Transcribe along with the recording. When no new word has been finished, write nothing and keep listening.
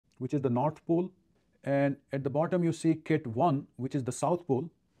which is the north pole, and at the bottom you see ket 1, which is the south pole,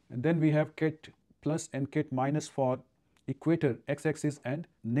 and then we have ket plus and ket minus for equator x-axis and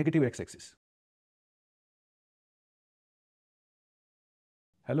negative x-axis.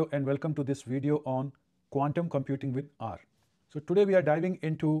 Hello and welcome to this video on quantum computing with R. So today we are diving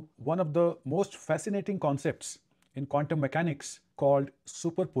into one of the most fascinating concepts in quantum mechanics called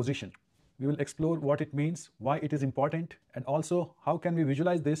superposition. We will explore what it means, why it is important, and also how can we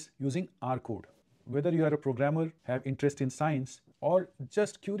visualize this using R code. Whether you are a programmer, have interest in science, or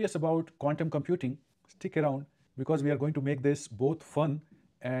just curious about quantum computing, stick around because we are going to make this both fun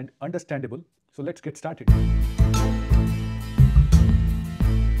and understandable. So let's get started.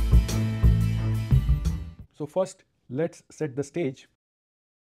 So first, let's set the stage.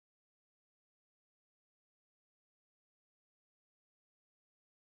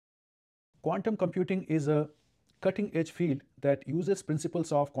 Quantum computing is a cutting-edge field that uses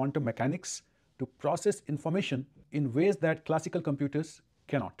principles of quantum mechanics to process information in ways that classical computers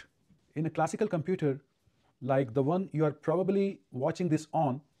cannot. In a classical computer, like the one you are probably watching this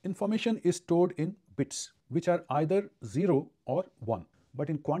on, information is stored in bits, which are either 0 or 1. But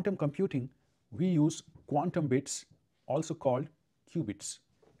in quantum computing, we use quantum bits, also called qubits.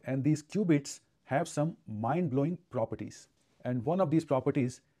 And these qubits have some mind-blowing properties. And one of these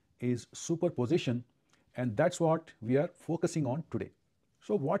properties is superposition, and that's what we are focusing on today.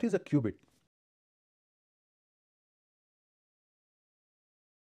 So what is a qubit?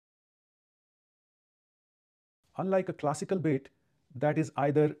 Unlike a classical bit that is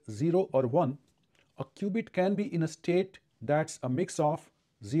either 0 or 1, a qubit can be in a state that's a mix of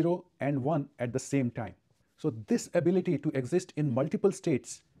 0 and 1 at the same time. So this ability to exist in multiple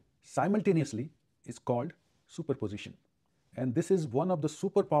states simultaneously is called superposition. And this is one of the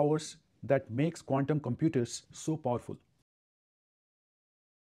superpowers that makes quantum computers so powerful.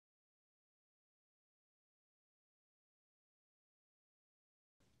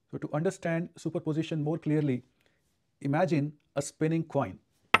 So to understand superposition more clearly, imagine a spinning coin.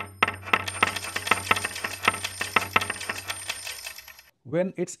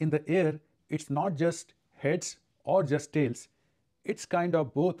 When it's in the air, it's not just heads or just tails, it's kind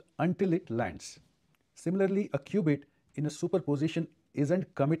of both until it lands. Similarly, a qubit in a superposition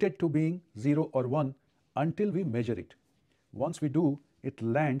isn't committed to being 0 or 1 until we measure it. Once we do, it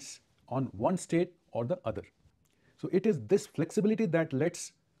lands on one state or the other. So it is this flexibility that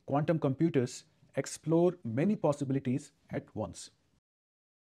lets quantum computers explore many possibilities at once.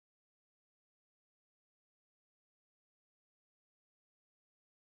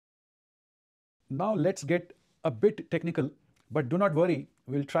 Now let's get a bit technical, but do not worry,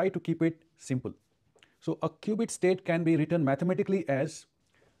 we'll try to keep it simple. So a qubit state can be written mathematically as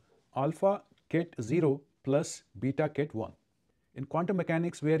alpha ket 0 plus beta ket 1. In quantum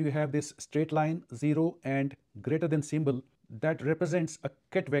mechanics, where you have this straight line 0 and greater than symbol, that represents a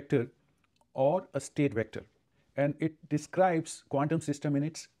ket vector or a state vector, and it describes quantum system in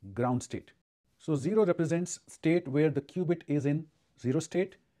its ground state. So 0 represents state where the qubit is in 0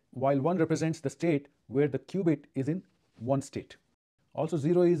 state, while 1 represents the state where the qubit is in 1 state. Also,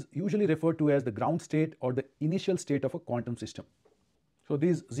 0 is usually referred to as the ground state or the initial state of a quantum system. So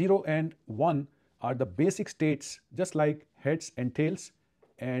these 0 and 1 are the basic states, just like heads and tails,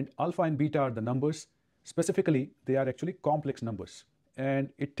 and alpha and beta are the numbers. Specifically, they are actually complex numbers, and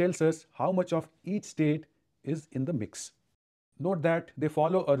it tells us how much of each state is in the mix. Note that they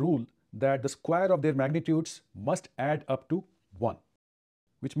follow a rule that the square of their magnitudes must add up to 1,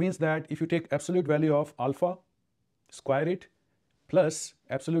 which means that if you take absolute value of alpha, square it, plus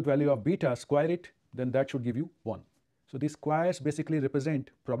absolute value of beta, square it, then that should give you 1. So these squares basically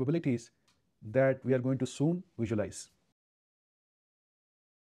represent probabilities that we are going to soon visualize.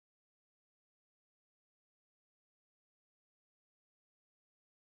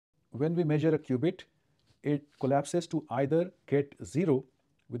 When we measure a qubit, it collapses to either ket 0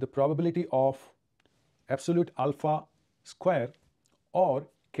 with the probability of absolute alpha square or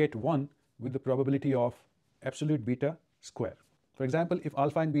ket 1 with the probability of absolute beta square. For example, if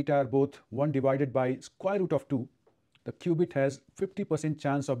alpha and beta are both 1 divided by square root of 2, the qubit has 50%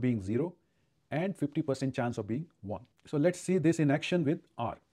 chance of being 0 and 50% chance of being 1. So let's see this in action with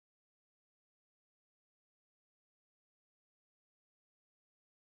R.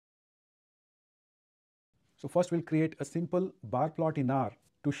 So first we'll create a simple bar plot in R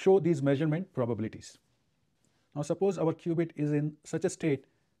to show these measurement probabilities. Now suppose our qubit is in such a state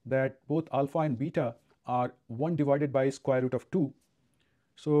that both alpha and beta are 1 divided by square root of 2.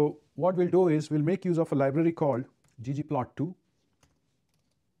 So what we'll do is we'll make use of a library called ggplot2,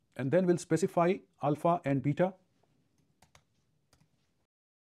 and then we'll specify alpha and beta.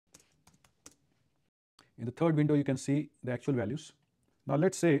 In the third window, you can see the actual values. Now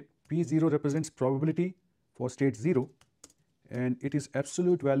let's say P0 represents probability for state 0, and it is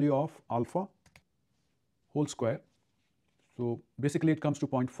absolute value of alpha whole square. So basically it comes to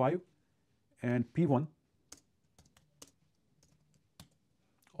 0.5, and P1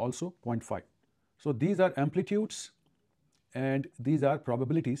 also 0.5. So these are amplitudes and these are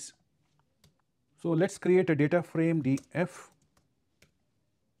probabilities. So let's create a data frame df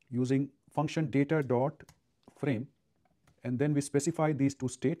using function data dot frame, and then we specify these two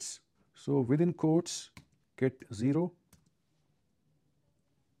states. So within quotes, get 0,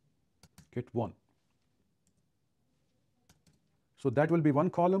 get 1. So that will be one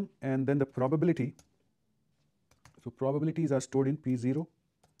column, and then the probability. So probabilities are stored in P0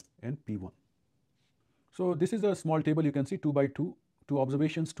 and P1. So this is a small table. You can see 2 by 2, 2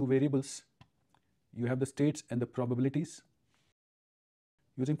 observations, 2 variables. You have the states and the probabilities.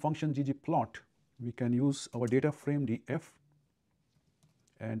 Using function ggplot, we can use our data frame df,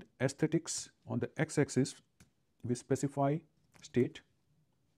 and aesthetics on the x-axis we specify state,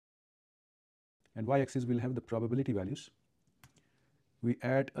 and y-axis will have the probability values. We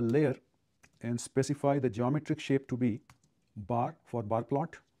add a layer and specify the geometric shape to be bar for bar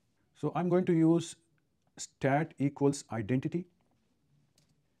plot. So I'm going to use stat equals identity,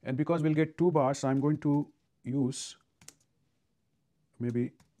 and because we'll get 2 bars, I'm going to use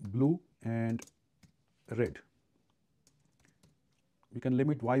maybe blue and red. We can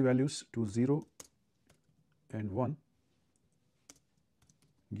limit y values to 0 and 1.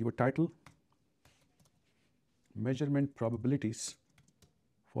 Give a title, measurement probabilities.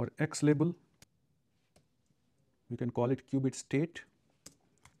 For x label, we can call it qubit state,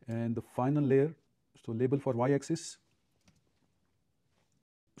 and the final layer, so label for y-axis.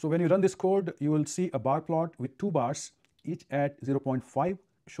 So when you run this code, you will see a bar plot with 2 bars, each at 0.5,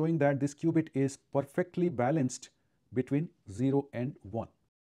 showing that this qubit is perfectly balanced between 0 and 1.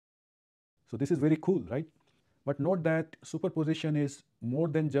 So this is very cool, right? But note that superposition is more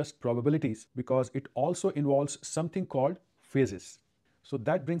than just probabilities, because it also involves something called phases. So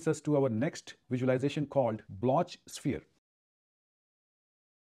that brings us to our next visualization called Bloch Sphere.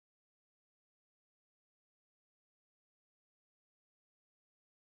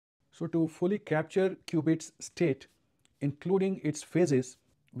 So to fully capture qubit's state, including its phases,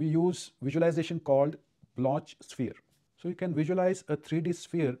 we use visualization called Bloch Sphere. So you can visualize a 3D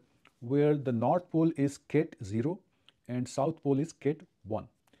sphere where the north pole is ket 0 and south pole is ket 1,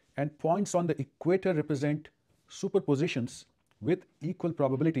 and points on the equator represent superpositions with equal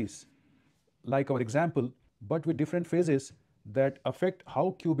probabilities, like our example, but with different phases that affect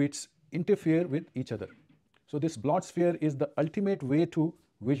how qubits interfere with each other. So this Bloch sphere is the ultimate way to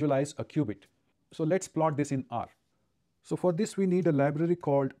visualize a qubit. So let's plot this in R. So for this we need a library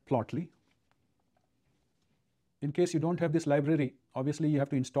called Plotly. In case you don't have this library, obviously you have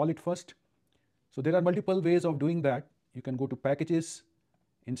to install it first. So there are multiple ways of doing that. You can go to Packages,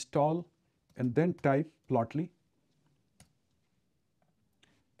 Install, and then type Plotly,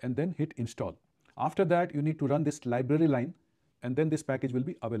 and then hit Install. After that, you need to run this library line, and then this package will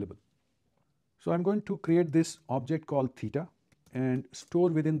be available. So I'm going to create this object called theta and store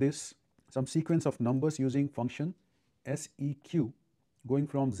within this some sequence of numbers using function seq, going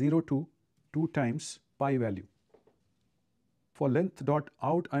from 0 to 2 times pi value. For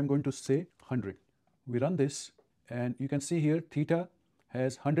length.out, I'm going to say 100. We run this, and you can see here theta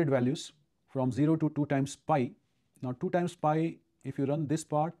has 100 values from 0 to 2 times pi. Now 2 times pi, if you run this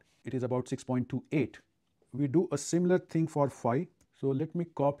part, it is about 6.28. We do a similar thing for phi. So let me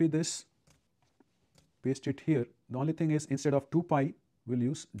copy this, paste it here. The only thing is, instead of 2 pi, we'll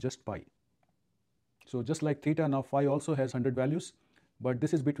use just pi. So just like theta, now phi also has 100 values, but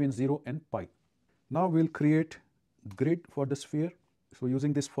this is between 0 and pi. Now we'll create grid for the sphere. So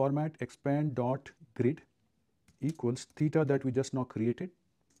using this format, expand.grid equals theta that we just now created,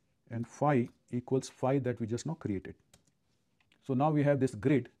 and phi equals phi that we just now created. So now we have this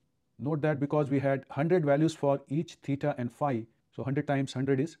grid. Note that because we had 100 values for each theta and phi, so 100 times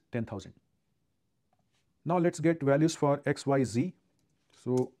 100 is 10,000. Now let's get values for x, y, z.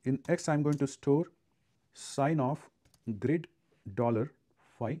 So in x, I'm going to store sine of grid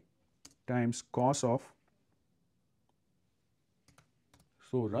 $phi times cos of.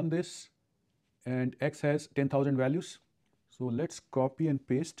 So run this, and x has 10,000 values. So let's copy and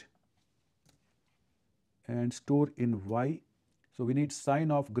paste and store in y. So we need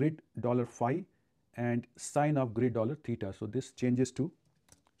sine of grid $phi and sine of grid $theta. So this changes to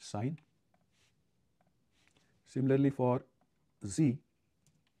sine. Similarly for z.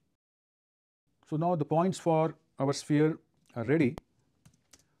 So now the points for our sphere are ready.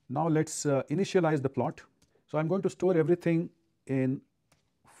 Now let's initialize the plot. So I'm going to store everything in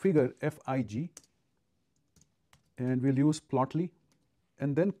figure FIG, and we'll use plotly,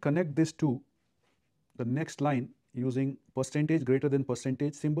 and then connect this to the next line using percentage greater than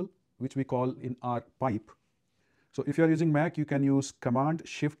percentage symbol, which we call in our pipe. So if you are using Mac, you can use Command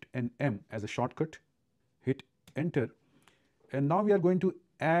Shift and M as a shortcut. Hit enter, and now we are going to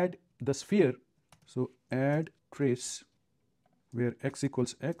add the sphere. So add trace where x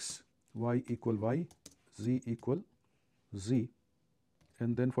equals x, y equal y, z equal z,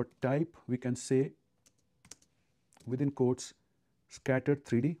 and then for type we can say within quotes scattered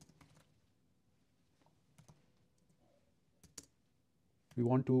 3D. We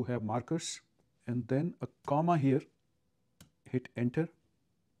want to have markers, and then a comma here. Hit enter,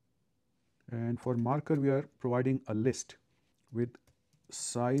 and for marker we are providing a list with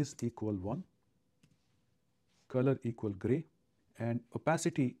size equal 1, color equal gray, and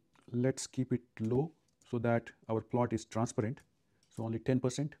opacity let's keep it low so that our plot is transparent, so only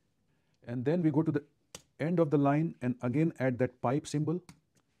 10%. And then we go to the end of the line and again add that pipe symbol,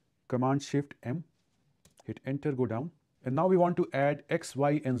 Command Shift M, hit enter, go down, and now we want to add x,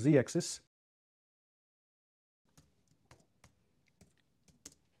 y and z axis.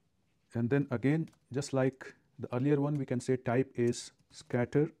 And then again, just like the earlier one, we can say type is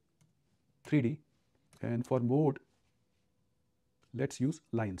scatter 3D, and for mode let's use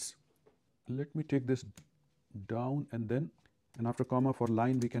lines. Let me take this down, and after comma for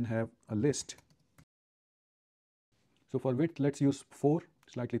line we can have a list. So for width let's use 4,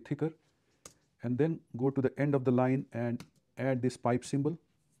 slightly thicker, and then go to the end of the line and add this pipe symbol.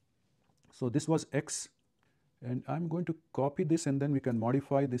 So this was x, and I'm going to copy this, and then we can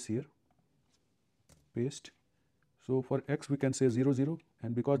modify this here, paste. So for x we can say 0, 0,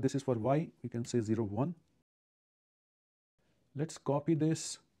 and because this is for y we can say 0, 1. Let's copy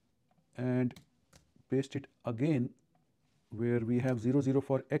this and paste it again where we have 0, 0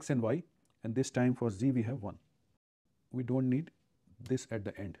 for x and y, and this time for z we have 1. We don't need this at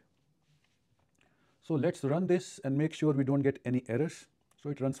the end. So let's run this and make sure we don't get any errors. So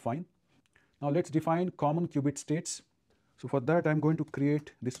it runs fine. Now let's define common qubit states. So for that I'm going to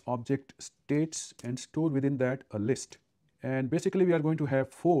create this object states and store within that a list. And basically we are going to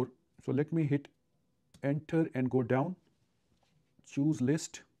have 4. So let me hit enter and go down, choose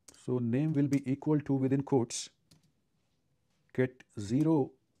list. So name will be equal to within quotes get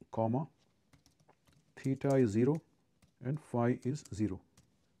 0, comma, theta is 0 and phi is 0.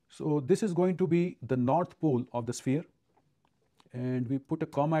 So this is going to be the north pole of the sphere, and we put a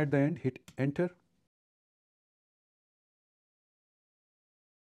comma at the end, hit enter.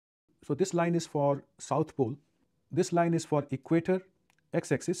 So this line is for south pole, this line is for equator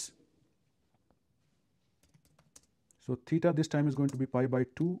x-axis. So theta this time is going to be pi by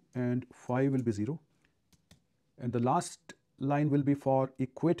 2 and phi will be 0, and the last line will be for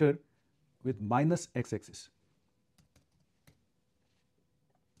equator with minus x-axis.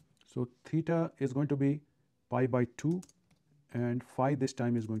 So theta is going to be pi by 2 and phi this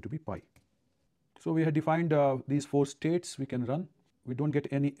time is going to be pi. So we have defined these 4 states. We can run. We don't get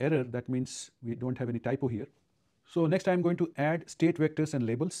any error. That means we don't have any typo here. So next I'm going to add state vectors and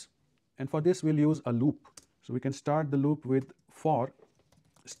labels, and for this we'll use a loop. So we can start the loop with for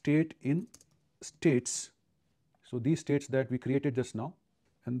state in states. So these states that we created just now,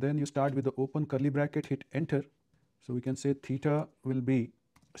 and then you start with the open curly bracket, hit enter. So we can say theta will be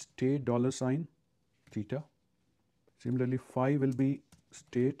state $sign theta. Similarly phi will be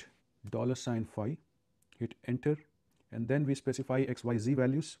state $sign phi, hit enter, and then we specify x, y, z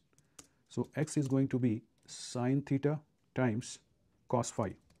values. So x is going to be sine theta times cos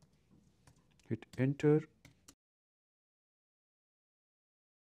phi, hit enter,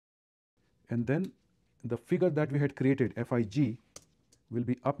 and then the figure that we had created FIG will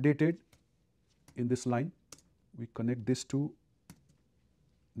be updated in this line. We connect this to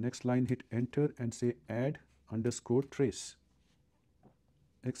next line, hit enter and say add underscore trace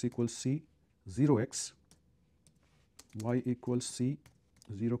x equals c 0x, y equals c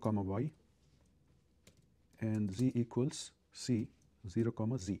 0 comma y, and z equals c 0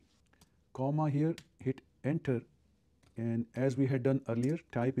 comma z, comma here, hit enter, and as we had done earlier,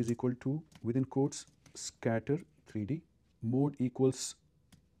 type is equal to within quotes scatter 3D, mode equals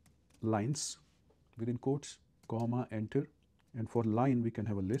lines within quotes, comma, enter, and for line we can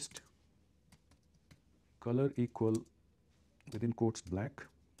have a list, color equal within quotes black,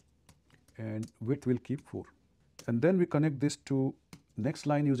 and width will keep 4. And then we connect this to next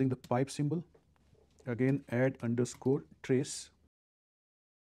line using the pipe symbol, again add underscore trace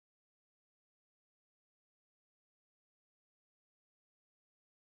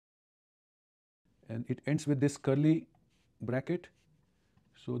and it ends with this curly bracket.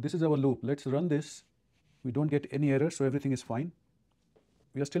 So this is our loop. Let's run this. We don't get any error, so everything is fine.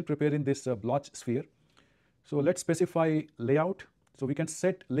 We are still preparing this Bloch sphere. So let's specify layout. So we can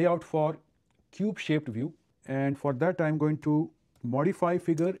set layout for cube shaped view, and for that I'm going to modify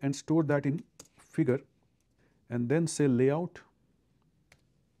figure and store that in figure, and then say layout.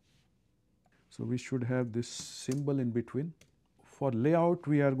 So we should have this symbol in between. For layout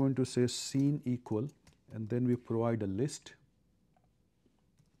we are going to say scene equal, and then we provide a list,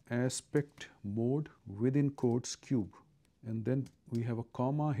 aspect mode within quotes cube, and then we have a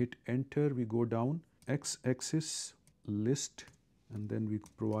comma, hit enter, we go down, x-axis list, and then we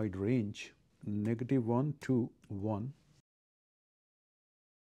provide range -1 to 1.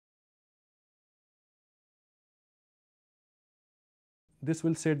 This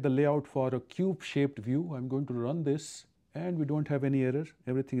will set the layout for a cube shaped view. I'm going to run this, and we don't have any error,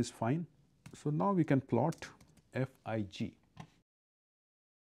 everything is fine. So now we can plot Fig.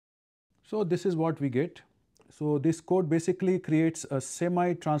 So this is what we get. So this code basically creates a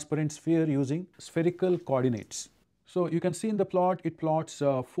semi-transparent sphere using spherical coordinates. So you can see in the plot, it plots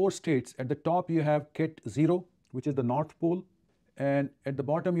 4 states. At the top you have ket 0, which is the north pole, and at the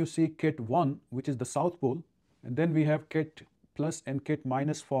bottom you see ket 1, which is the south pole, and then we have ket plus and ket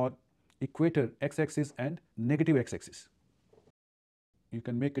minus for equator x-axis and negative x-axis. You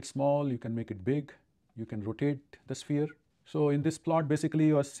can make it small, you can make it big, you can rotate the sphere. So in this plot basically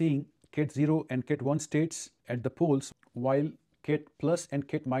you are seeing ket 0 and ket 1 states at the poles, while ket plus and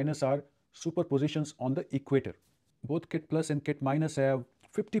ket minus are superpositions on the equator. Both ket plus and ket minus have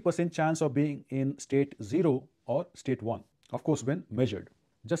 50% chance of being in state 0 or state 1, of course when measured,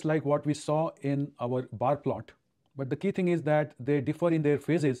 just like what we saw in our bar plot. But the key thing is that they differ in their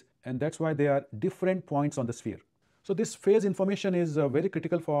phases, and that's why they are different points on the sphere. So this phase information is very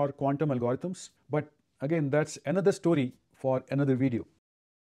critical for quantum algorithms, but again that's another story for another video.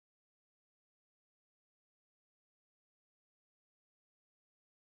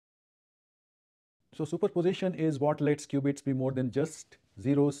 So superposition is what lets qubits be more than just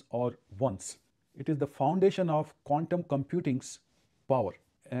zeros or ones. It is the foundation of quantum computing's power.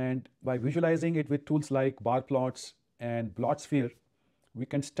 And by visualizing it with tools like bar plots and Bloch sphere, we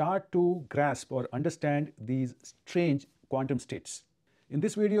can start to grasp or understand these strange quantum states. In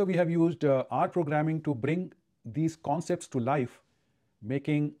this video, we have used R programming to bring these concepts to life,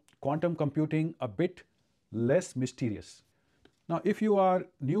 making quantum computing a bit less mysterious. Now, if you are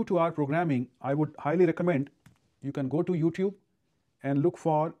new to R programming, I would highly recommend you can go to YouTube and look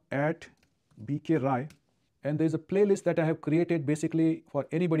for @BKRai, and there is a playlist that I have created basically for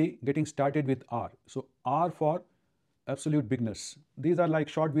anybody getting started with R. So R for absolute beginners. These are like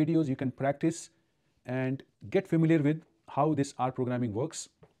short videos you can practice and get familiar with how this R programming works.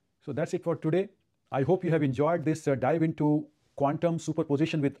 So that's it for today. I hope you have enjoyed this dive into quantum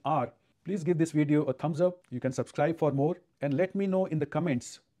superposition with R. Please give this video a thumbs up. You can subscribe for more, and let me know in the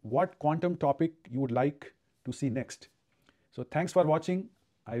comments what quantum topic you would like to see next. So thanks for watching.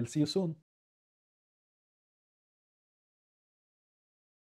 I'll see you soon.